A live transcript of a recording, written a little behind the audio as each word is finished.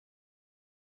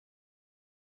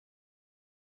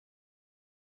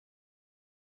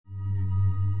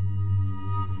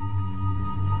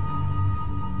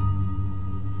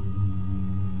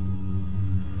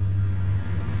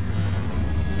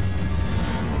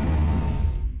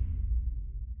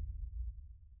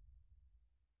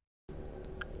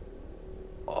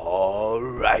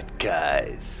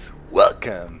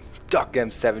Welcome,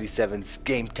 Docm77's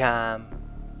Gametime.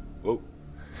 Whoa.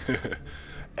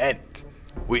 And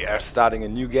we are starting a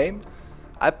new game.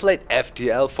 I played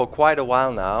FTL for quite a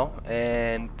while now,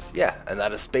 and yeah,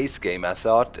 another space game I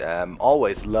thought.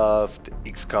 Always loved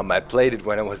Xcom. I played it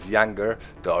when I was younger,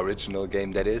 the original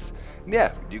game that is. And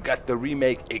yeah, you got the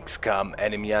remake Xcom,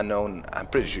 Enemy Unknown. I'm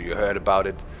pretty sure you heard about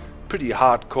it. Pretty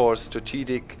hardcore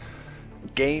strategic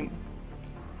game.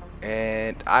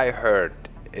 And I heard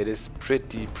it is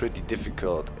pretty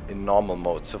difficult in normal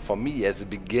mode. So for me as a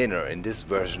beginner in this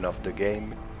version of the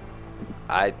game,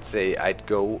 I'd say I'd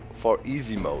go for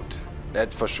easy mode.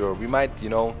 That's for sure. We might,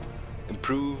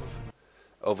 improve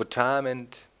over time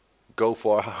and go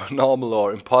for normal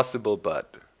or impossible,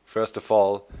 but first of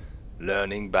all,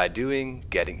 learning by doing,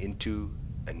 getting into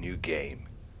a new game.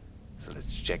 So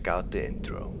let's check out the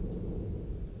intro.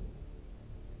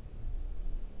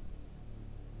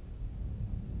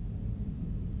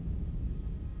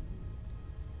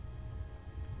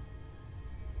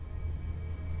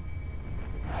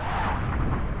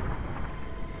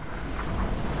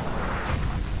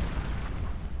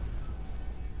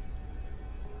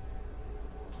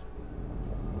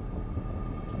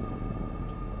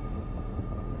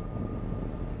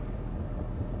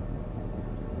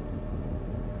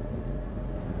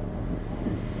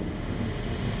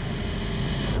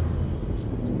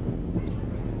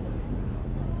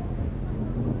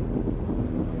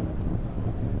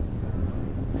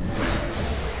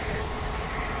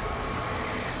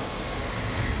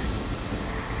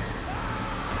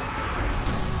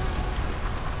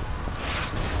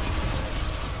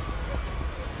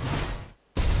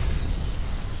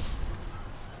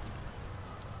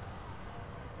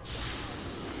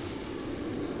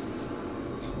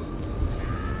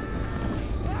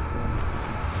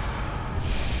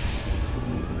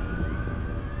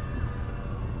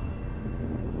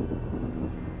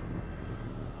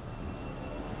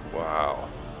 Wow,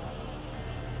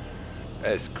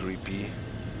 that's creepy.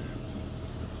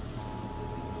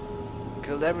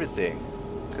 Killed everything.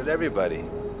 Killed everybody.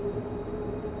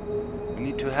 We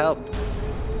need to help.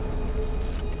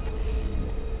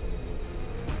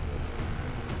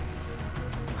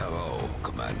 Hello,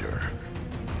 Commander.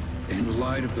 In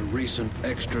light of the recent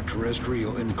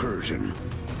extraterrestrial incursion,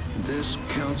 this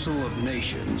Council of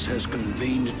Nations has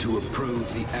convened to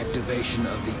approve the activation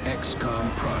of the Xcom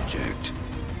project.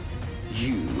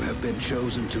 You have been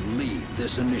chosen to lead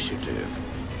this initiative,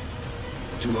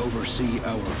 to oversee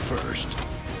our first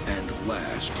and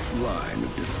last line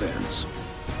of defense.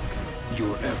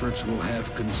 Your efforts will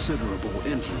have considerable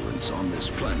influence on this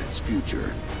planet's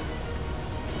future.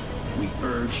 We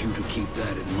urge you to keep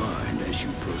that in mind as you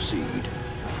proceed.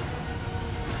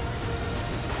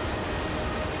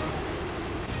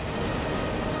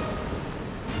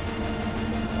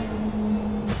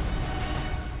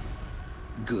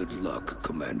 Good luck,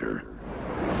 Commander.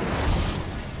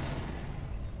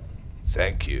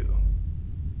 Thank you.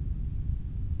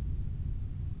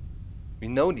 We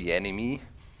know the enemy.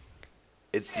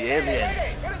 It's the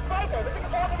aliens.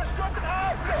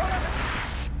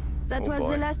 That was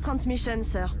the last transmission,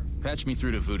 sir. Patch me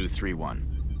through to Voodoo 3-1.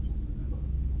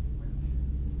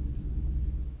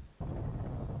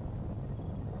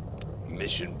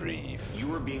 Mission brief. You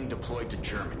were being deployed to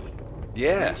Germany.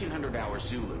 Yeah. 1900-hour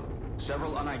Zulu.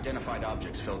 Several unidentified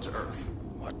objects fell to Earth.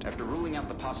 What? After ruling out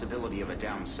the possibility of a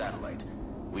downed satellite,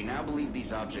 we now believe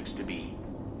these objects to be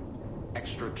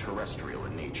extraterrestrial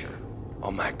in nature.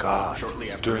 Oh my god. Shortly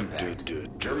after impact,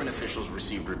 German officials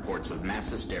received reports of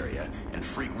mass hysteria and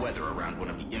freak weather around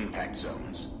one of the impact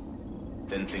zones.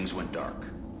 Then things went dark.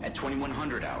 At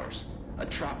 2100 hours, a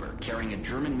chopper carrying a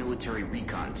German military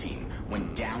recon team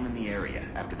went down in the area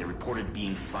after they reported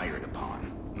being fired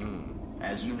upon.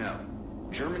 As you know,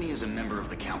 Germany is a member of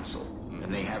the Council,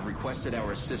 and they have requested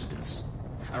our assistance.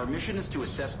 Our mission is to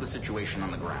assess the situation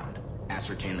on the ground,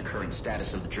 ascertain the current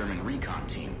status of the German recon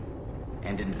team,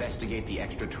 and investigate the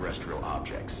extraterrestrial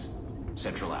objects.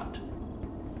 Central out.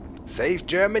 Save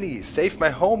Germany! Save my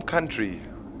home country!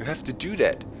 You have to do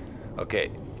that.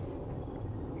 Okay.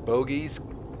 Bogies.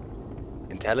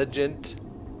 Intelligent.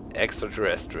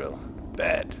 Extraterrestrial.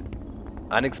 Bad.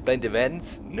 Unexplained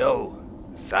events? No.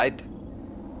 Sight?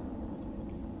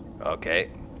 Okay.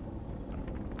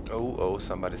 Oh,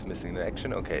 somebody's missing in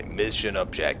action. Okay. Mission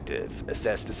objective.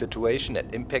 Assess the situation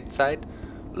at impact site.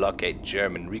 Locate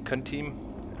German recon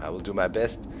team. I will do my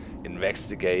best.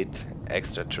 Investigate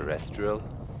extraterrestrial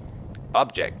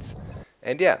objects.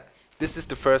 And yeah, this is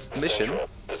the first mission.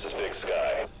 This is Big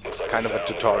Sky. Looks like Kind of a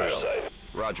tutorial.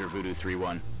 Roger, Voodoo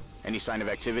 3-1. Any sign of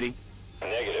activity?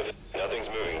 Negative. Nothing's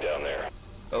moving down there.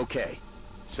 Okay.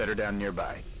 Set her down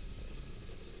nearby.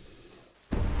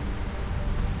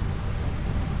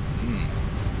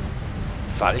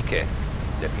 Falke.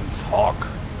 That means hawk.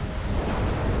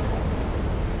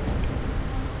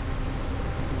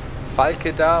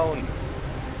 Falke down.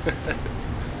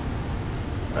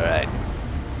 Alright.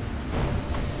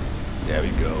 There we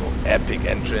go. Epic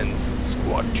entrance.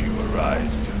 Squad 2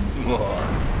 arrives. More.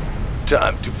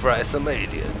 Time to fry some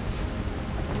aliens.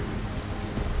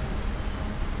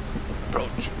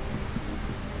 Approach.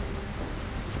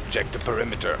 Check the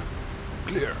perimeter.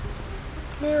 Clear.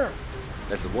 Clear.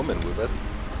 There's a woman with us.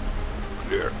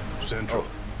 Clear. Central,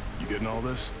 you getting all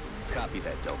this? Copy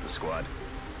that, Delta Squad.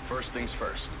 First things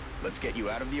first. Let's get you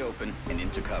out of the open and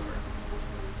into cover.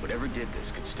 Whatever did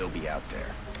this could still be out there.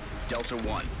 Delta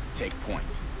 1, take point.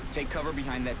 Take cover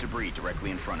behind that debris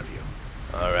directly in front of you.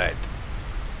 Alright.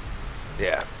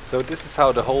 Yeah, so this is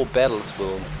how the whole battles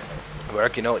will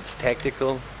work. You know, it's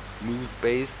tactical,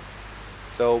 move-based.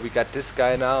 So we got this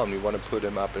guy now and we want to put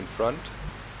him up in front.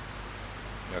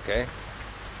 Okay.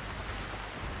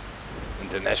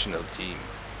 International team.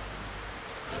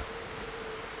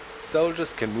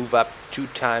 Soldiers can move up 2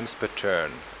 times per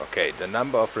turn. Okay, the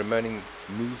number of remaining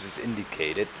moves is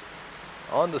indicated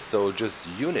on the soldier's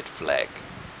unit flag.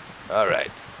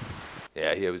 Alright.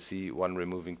 Yeah, here we see 1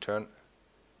 removing turn.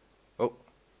 Oh.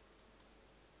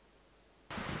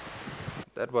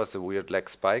 That was a weird leg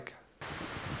spike.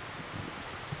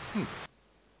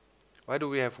 Why do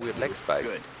we have weird leg spikes?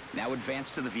 Good. Now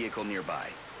advance to the vehicle nearby.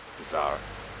 Bizarre.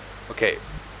 Okay.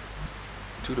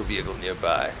 To the vehicle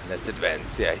nearby. Let's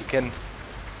advance. Yeah, he can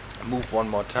move 1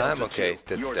 more time. Delta Okay, 2,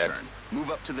 that's your that. turn. Move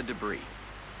up to the debris.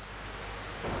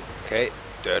 Okay.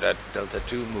 Delta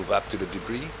 2, move up to the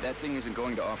debris. That thing isn't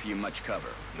going to offer you much cover.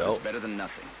 No. It's better than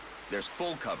nothing. There's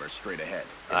full cover straight ahead.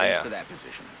 Ah, Advance yeah. to that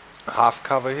position. Half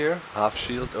cover here, half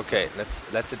shield. Okay,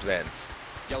 let's advance.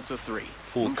 Delta 3.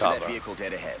 Full move cover. to that vehicle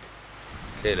dead ahead.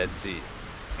 Okay, let's see.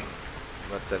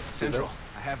 What does it Central, do?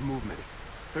 I have movement.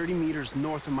 30 meters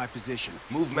north of my position.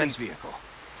 Movement. Police vehicle.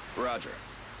 Roger.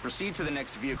 Proceed to the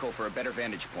next vehicle for a better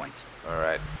vantage point.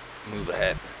 Alright, move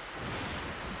ahead.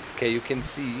 Okay, you can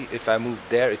see if I move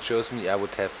there, it shows me I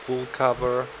would have full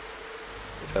cover.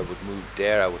 If I would move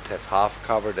there, I would have half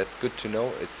cover. That's good to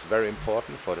know. It's very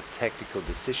important for the tactical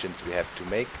decisions we have to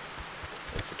make.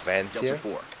 Let's advance Delta here.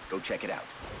 4, go check it out.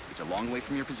 It's a long way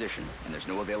from your position, and there's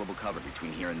no available cover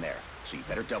between here and there, so you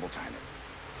better double time it.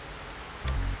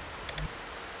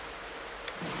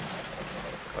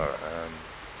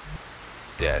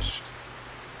 Dash.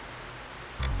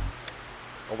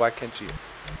 Oh, why can't you?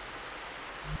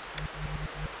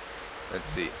 Let's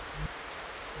see.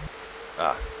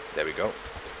 Ah, there we go.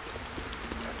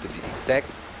 Have to be exact.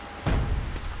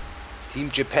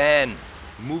 Team Japan,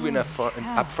 moving up front.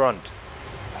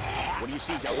 What do you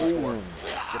see, Delta 4?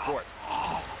 Report.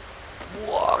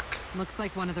 Walk. Looks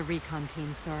like one of the recon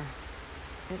teams, sir.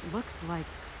 It looks like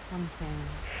something.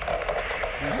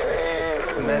 He's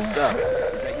messed up.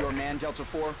 Is that your man, Delta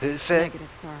 4?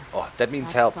 Negative, sir. Oh, that means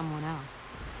That's help. someone else.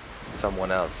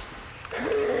 Someone else.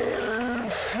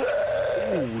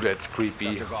 Ooh, that's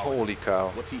creepy. Dr. Vaughn, Holy cow.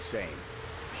 what's he saying?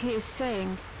 He is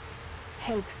saying,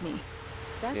 help me.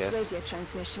 That Yes. radio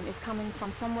transmission is coming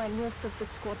from somewhere north of the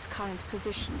squad's current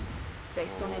position,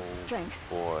 based on its strength,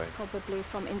 Boy. probably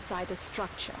from inside a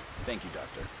structure. Thank you,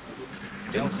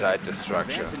 Doctor. Inside the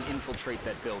structure. Advance and infiltrate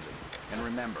that building. And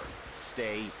remember,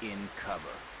 stay in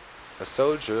cover. A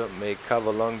soldier may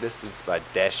cover long distance by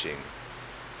dashing.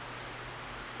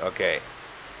 Okay.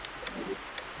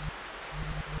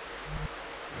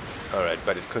 Alright,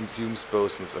 but it consumes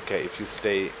both moves. Okay, if you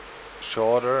stay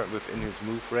shorter within his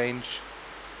move range,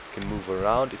 you can move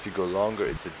around. If you go longer,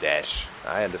 it's a dash.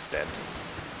 I understand.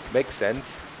 Makes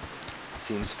sense.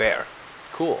 Seems fair.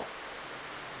 Cool.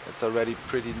 That's already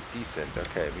pretty decent.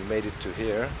 Okay, we made it to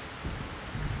here.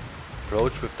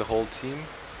 Approach with the whole team.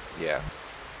 Yeah.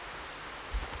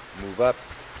 Move up.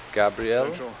 Gabriel.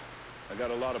 Central, I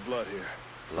got a lot of blood here.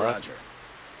 Blood. Roger.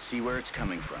 See where it's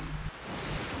coming from.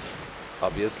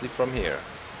 Obviously from here.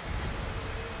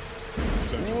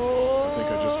 Central, I think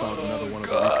I just found another one of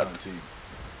the recon team.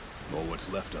 Or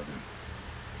what's left of him.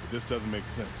 But this doesn't make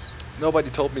sense. Nobody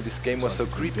told me this game was so Son's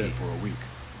been creepy. dead for a week.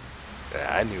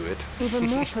 I knew it. Even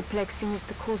more perplexing is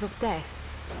the cause of death.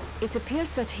 It appears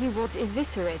that he was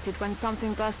eviscerated when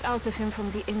something burst out of him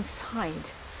from the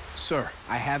inside. Sir,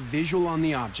 I have visual on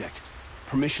the object.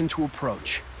 Permission to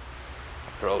approach.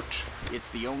 Approach. It's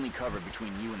the only cover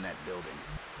between you and that building.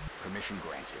 Permission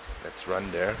granted. Let's run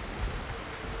there.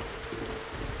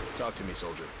 Talk to me,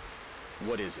 soldier.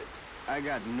 What is it? I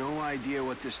got no idea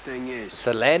what this thing is. It's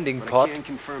a landing but pod. I can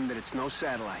confirm that it's no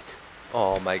satellite.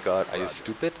 Oh my god, are you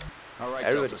stupid? All right,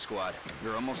 Everybody- Delta Squad.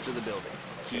 You're almost to the building.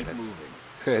 Keep let's- moving.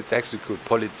 It's actually cool.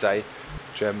 Polizei,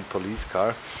 German police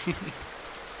car.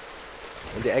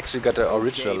 And they actually got the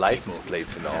original license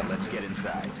plates and all. Now let's get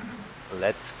inside.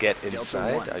 Let's get Delta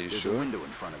inside. 1, Are you there's sure? a window in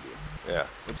front of you. Yeah.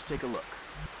 Let's take a look.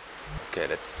 Okay,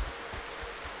 let's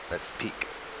peek.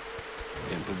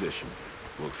 In position.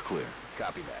 Looks clear.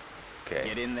 Copy that. Okay.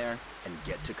 Get in there and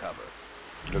get to cover.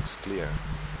 Looks clear.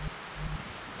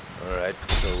 Alright,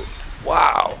 so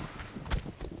wow!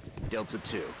 Delta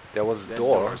 2. There was a That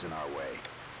door. door's in our way.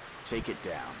 Take it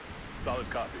down. Solid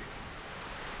copy.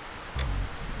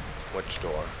 Which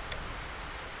door?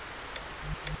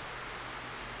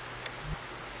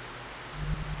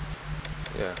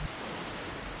 Yeah.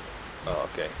 Oh,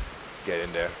 okay. Get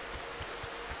in there.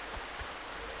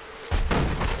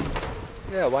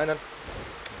 Yeah, why not?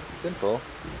 Simple,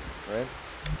 right?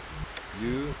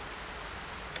 You.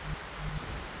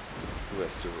 Who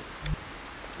has to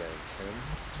advance him?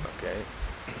 Okay.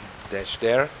 Dash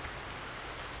there.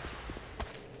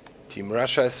 Team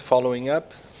Russia is following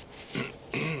up.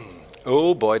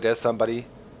 Oh boy, there's somebody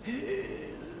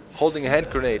holding a hand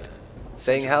grenade,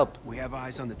 saying help. We have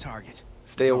eyes on the target.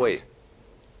 Stay away.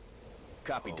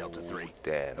 Copy, Delta 3.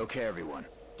 Damn. Okay, everyone.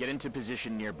 Get into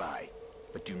position nearby,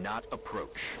 but do not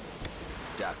approach.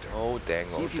 Doctor, Oh dang,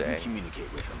 see oh if you can dang.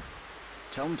 communicate with him.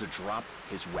 Tell him to drop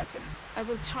his weapon. I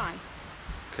will try.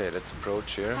 Okay, let's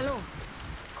approach here. Hallo.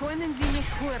 Können Sie mich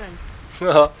hören?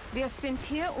 Wir sind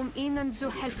hier, Ihnen zu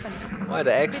helfen. Why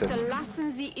the accent? Bitte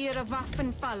lassen Sie Ihre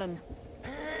Waffen fallen.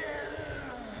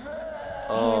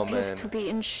 Oh He appears man. to be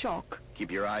in shock.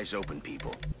 Keep your eyes open,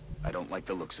 people. I don't like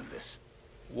the looks of this.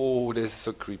 Whoa, this is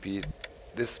so creepy.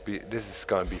 This is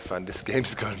gonna be fun. This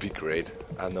game's gonna be great.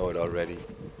 I know it already.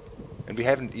 And we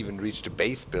haven't even reached the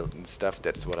base build and stuff.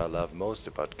 That's what I love most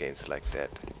about games like that.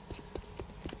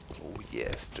 Oh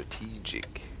yeah,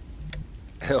 strategic.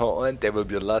 Oh, and there will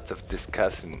be lots of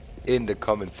discussion in the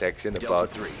comment section Delta about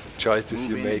 3. choices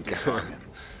you Move in and make. disarm him.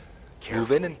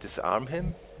 Move in and disarm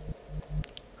him?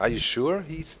 Are you sure?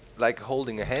 He's like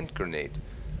holding a hand grenade.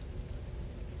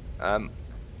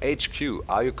 HQ,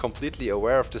 are you completely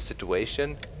aware of the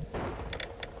situation?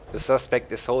 The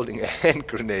suspect is holding a hand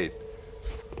grenade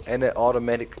and an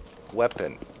automatic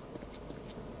weapon.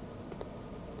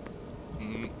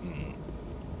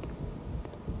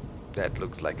 That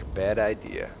looks like a bad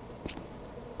idea.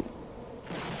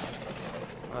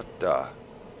 What the?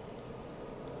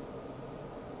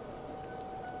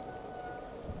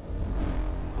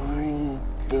 Oh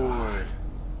boy.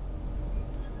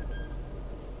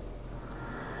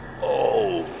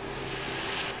 Oh.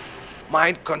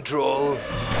 Mind control.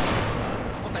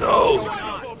 No.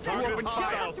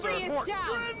 Delta 3 is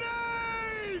down!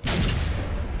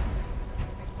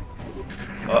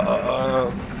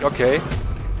 Okay.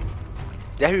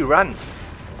 There he runs.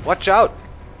 Watch out.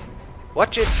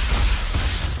 Watch it.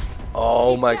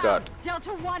 Oh my Down. god.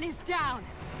 Delta 1 is down!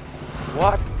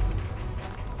 What?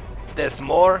 There's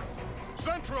more?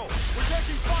 Central! We're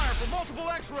taking fire from multiple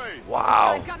X-rays!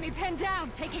 Wow. This guy's got me pinned down,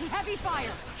 taking heavy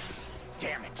fire!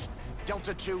 Damn it.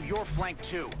 Delta 2, you're flank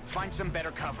 2. Find some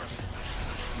better cover.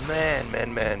 Man.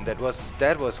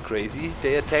 That was crazy.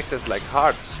 They attacked us like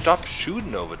hard. Stop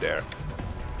shooting over there.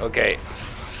 Okay.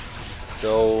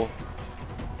 So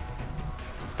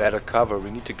better cover.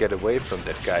 We need to get away from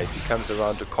that guy. If he comes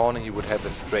around the corner, he would have a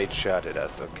straight shot at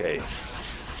us. Okay.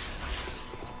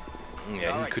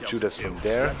 Yeah, he could shoot us from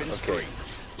there. Okay.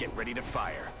 Get ready to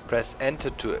fire. Press enter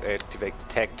to activate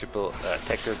tactical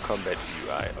combat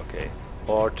UI. Okay.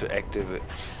 Or to activate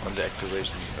on the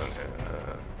activation.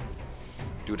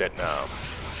 Do that now.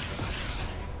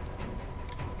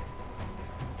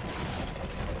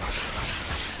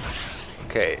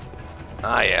 Okay.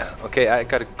 Ah yeah. Okay, I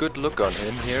got a good look on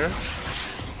him here.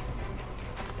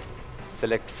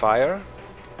 Select fire.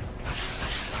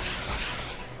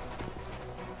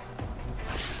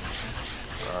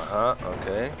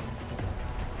 Okay.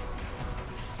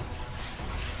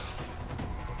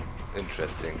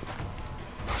 Interesting.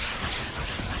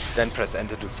 Then press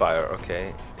enter to fire,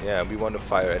 okay. Yeah, we want to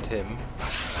fire at him.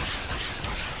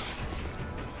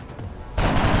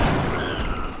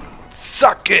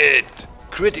 Suck it!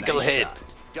 Critical Nice hit! shot.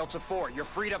 Delta 4, you're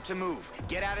freed up to move.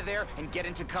 Get out of there and get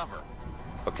into cover.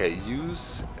 Okay,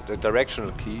 use the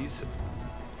directional keys.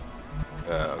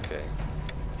 Okay.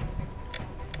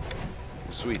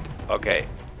 Sweet. Okay.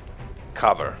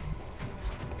 Cover.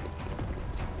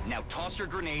 Now toss your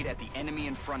grenade at the enemy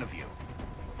in front of you.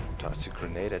 Toss your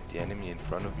grenade at the enemy in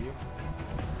front of you.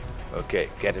 Okay,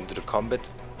 get into the combat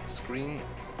screen.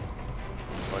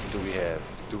 What do we have?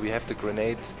 Do we have the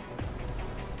grenade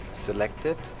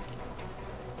selected?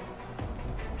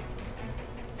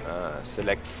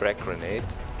 Select frag grenade.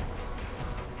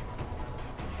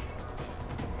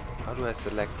 How do I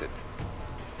select it?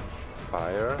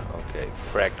 Fire. Okay,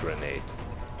 frag grenade.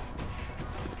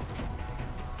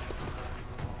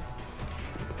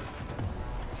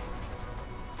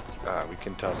 Ah, we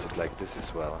can toss it like this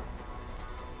as well.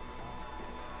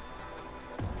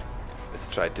 Let's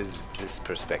try this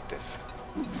perspective.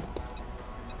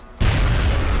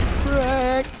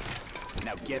 Frag!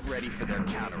 Now get ready for their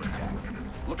counterattack.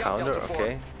 Look out, Counter, Delta 4.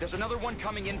 okay. There's another one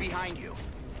coming in behind you.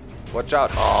 Watch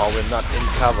out! Oh, we're not in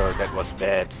cover. That was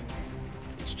bad.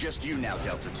 It's just you now,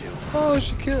 Delta 2. Oh,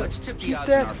 she killed. Let's tip the She's odds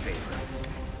dead. in our favor.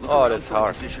 Look Oh, around that's for a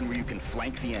hard. position where you can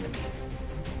flank the enemy.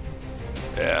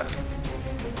 Yeah.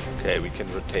 Okay, we can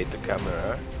rotate the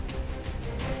camera.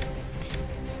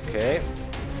 Okay.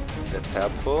 That's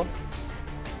helpful.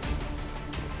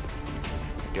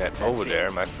 Get That's over there,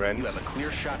 it. my friend. You have a clear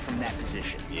shot from that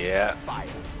position. Yeah. Fire.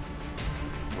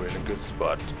 We're in a good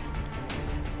spot.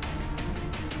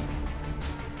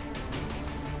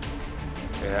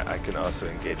 Yeah, I can also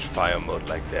engage fire mode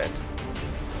like that.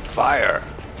 Fire!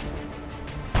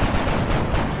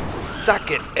 Suck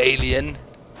it, alien!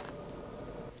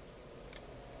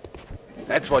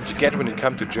 That's what you get when you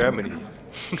come to Germany.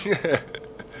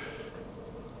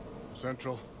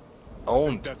 Central.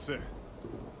 Owned. That's it.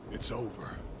 It's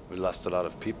over. We lost a lot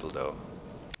of people though.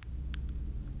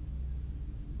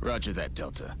 Roger that,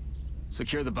 Delta.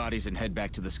 Secure the bodies and head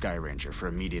back to the Sky Ranger for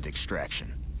immediate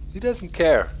extraction. He doesn't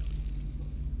care.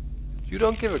 You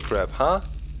don't give a crap, huh?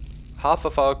 Half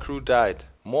of our crew died.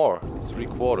 More.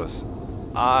 3/4.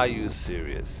 Are you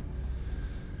serious?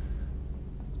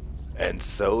 And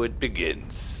so it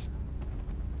begins.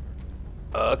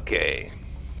 Okay.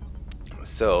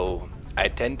 So,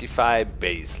 identify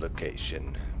base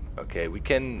location. Okay, we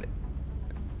can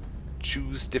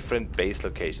choose different base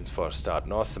locations for a start.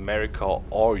 North America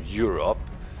or Europe.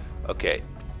 Okay,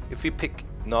 if we pick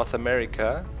North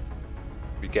America,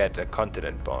 we get a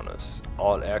continent bonus.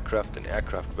 All aircraft and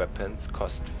aircraft weapons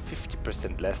cost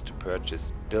 50% less to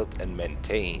purchase, build and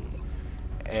maintain.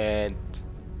 And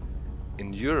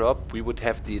in Europe we would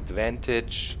have the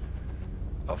advantage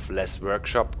of less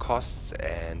workshop costs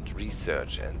and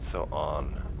research and so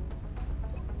on.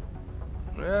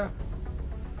 Yeah.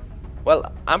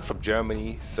 Well, I'm from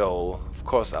Germany, so of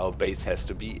course our base has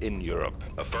to be in Europe.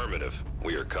 Affirmative.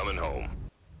 We are coming home.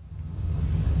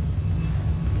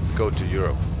 Let's go to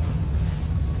Europe.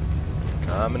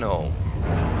 Coming home.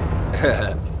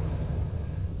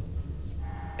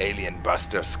 Alien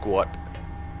Buster Squad.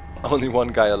 Only one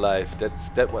guy alive. That's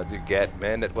what you get,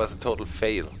 man. That was a total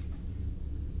fail.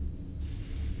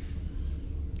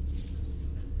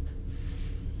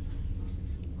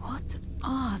 What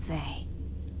are they?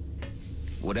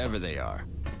 Whatever they are,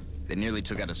 they nearly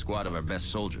took out a squad of our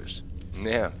best soldiers.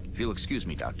 Yeah. If you'll excuse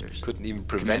me, doctors. Couldn't even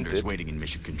prevent Commander's it. waiting in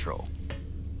mission control.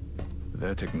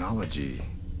 Their technology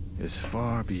is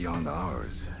far beyond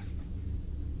ours.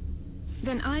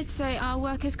 Then I'd say our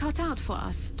work is cut out for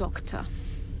us, Doctor.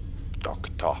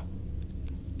 Doctor.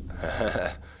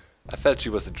 I felt she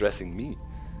was addressing me.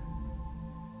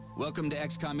 Welcome to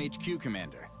Xcom HQ,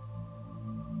 Commander.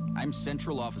 I'm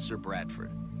Central Officer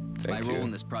Bradford. Thank My you. role in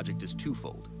this project is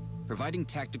twofold: providing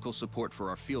tactical support for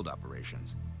our field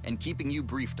operations, and keeping you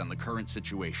briefed on the current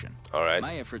situation. Alright.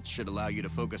 My efforts should allow you to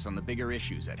focus on the bigger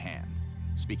issues at hand.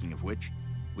 Speaking of which,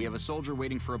 we have a soldier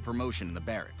waiting for a promotion in the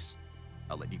barracks.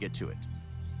 I'll let you get to it.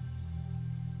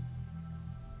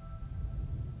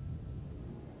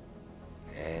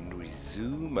 And we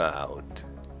zoom out.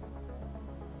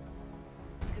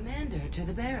 Commander to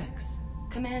the barracks.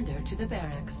 Commander to the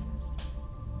barracks.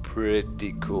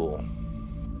 Pretty cool.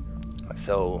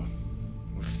 So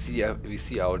we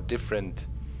see our different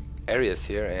areas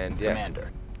here, and yeah.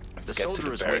 Commander, let's the get to soldier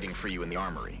the is barracks. waiting for you in the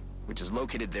armory, which is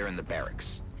located there in the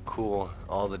barracks. Cool.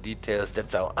 All the details.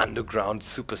 That's our underground,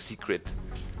 super secret,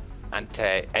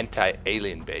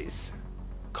 anti-alien base.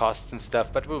 Costs and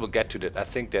stuff, but we will get to that. I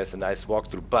think there's a nice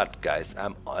walkthrough. But guys,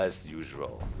 I'm as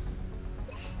usual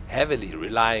heavily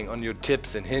relying on your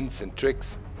tips and hints and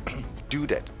tricks. Do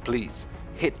that, please.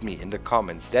 Hit me in the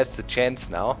comments. That's the chance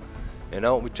now. You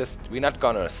know, we're not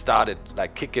gonna start it,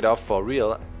 like kick it off for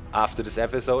real after this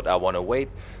episode. I wanna wait,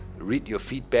 read your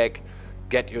feedback,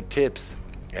 get your tips,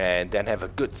 and then have a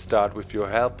good start with your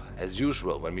help. As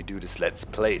usual, when we do this Let's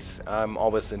Plays, I'm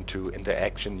always into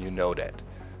interaction, you know that.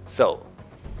 So,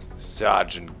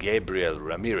 Sergeant Gabriel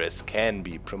Ramirez can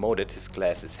be promoted. His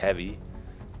class is heavy.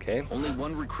 Okay. Only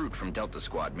one recruit from Delta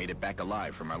Squad made it back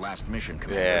alive from our last mission,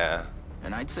 Commander. Yeah.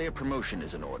 And I'd say a promotion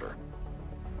is in order.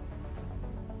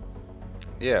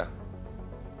 Yeah.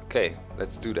 Okay,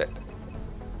 let's do that.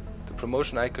 The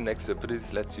promotion icon next to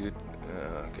abilities lets you...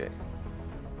 okay.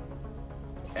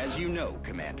 As you know,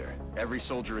 Commander, every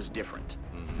soldier is different.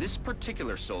 This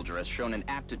particular soldier has shown an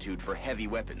aptitude for heavy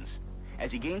weapons.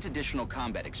 As he gains additional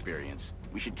combat experience,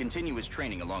 we should continue his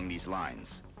training along these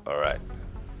lines. Alright.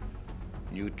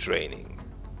 New training.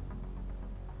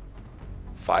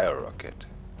 Fire rocket.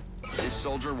 This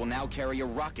soldier will now carry a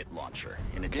rocket launcher,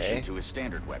 in addition to his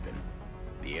standard weapon.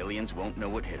 The aliens won't know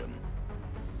what hit him.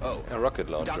 Oh, a rocket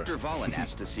launcher. Dr. Vahlen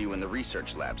asked to see you in the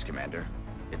research labs, Commander.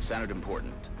 It sounded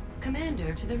important.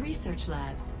 Commander to the research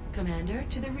labs. Commander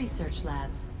to the research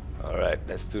labs. Alright,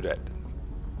 let's do that.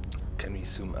 Can we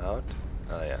zoom out?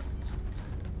 Oh yeah.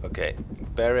 Okay,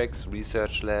 barracks,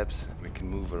 research labs. We can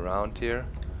move around here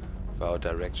with our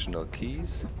directional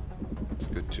keys. It's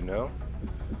good to know.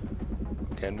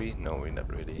 Can we? No, we're not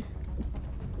really.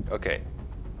 Okay.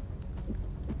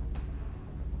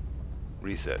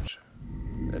 Research.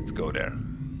 Let's go there.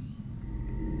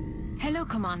 Hello,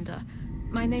 Commander.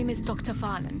 My name is Dr.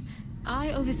 Vahlen.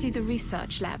 I oversee the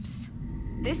research labs.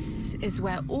 This is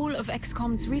where all of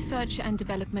Xcom's research and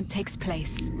development takes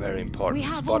place. Very important We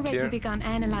have spot already here. begun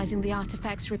analyzing the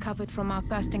artifacts recovered from our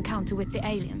first encounter with the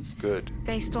aliens. Good.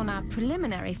 Based on our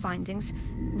preliminary findings,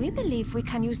 we believe we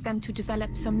can use them to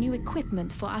develop some new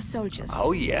equipment for our soldiers.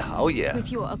 Oh yeah, oh yeah.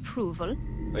 With your approval,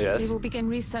 Yes. we will begin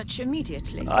research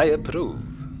immediately. I approve.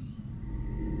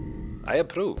 I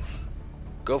approve.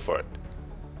 Go for it.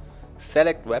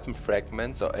 Select weapon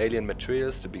fragments or alien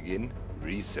materials to begin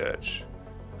research.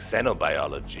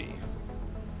 Xenobiology.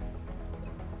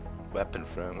 Weapon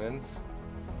fragments.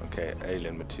 Okay,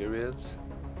 alien materials.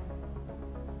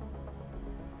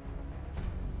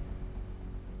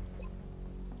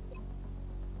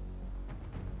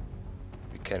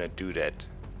 We cannot do that.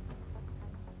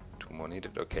 2 more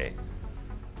needed, okay.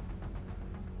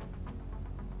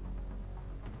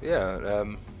 Yeah,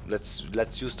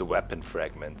 let's use the weapon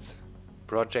fragments.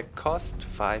 Project cost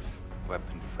 5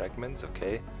 weapon fragments,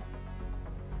 okay.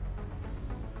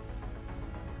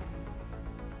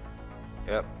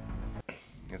 Yep.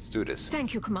 Let's do this.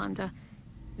 Thank you, Commander.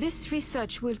 This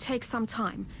research will take some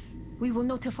time. We will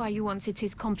notify you once it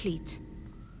is complete.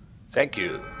 Thank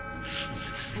you.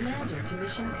 Commander to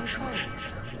mission control.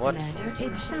 What? Commander to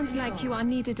It sounds like you are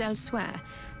needed elsewhere.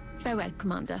 Farewell,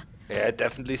 Commander. Yeah, it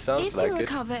definitely sounds If like you it.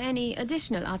 recover any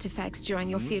additional artifacts during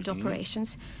your field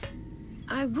operations,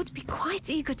 I would be quite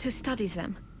eager to study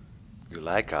them. You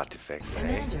like artifacts, eh?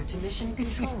 Commander to mission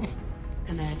control.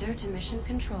 Commander to mission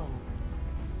control.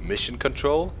 Mission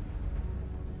control?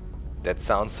 That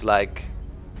sounds like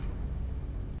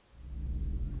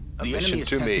a The mission enemy is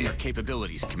to testing me. our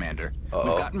capabilities, Commander. Uh-oh.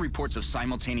 We've gotten reports of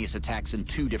simultaneous attacks in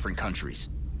 2 different countries.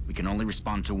 We can only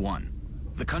respond to one.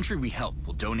 The country we help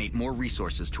will donate more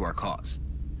resources to our cause.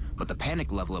 But the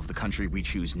panic level of the country we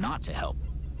choose not to help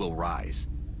will rise.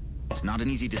 It's not an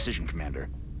easy decision, Commander,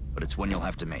 but it's one you'll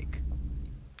have to make.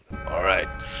 Alright.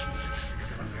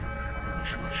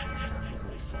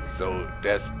 So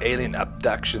there's alien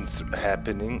abductions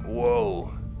happening.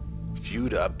 Whoa. View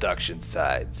the abduction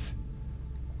sites.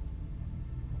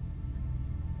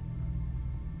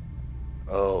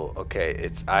 Oh, okay.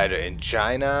 It's either in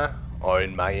China or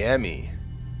in Miami.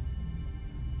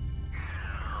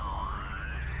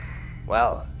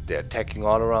 Well, they're attacking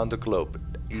all around the globe.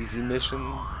 Easy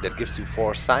mission that gives you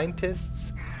 4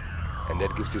 scientists, and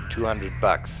that gives you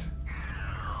 $200.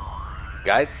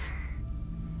 Guys,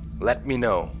 let me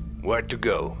know where to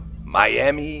go,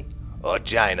 Miami or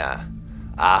China.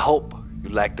 I hope you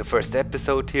liked the first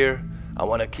episode here. I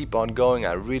want to keep on going.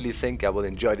 I really think I will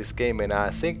enjoy this game, and I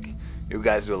think you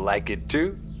guys will like it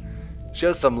too.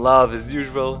 Show some love as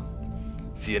usual.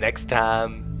 See you next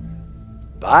time.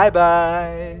 Bye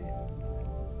bye.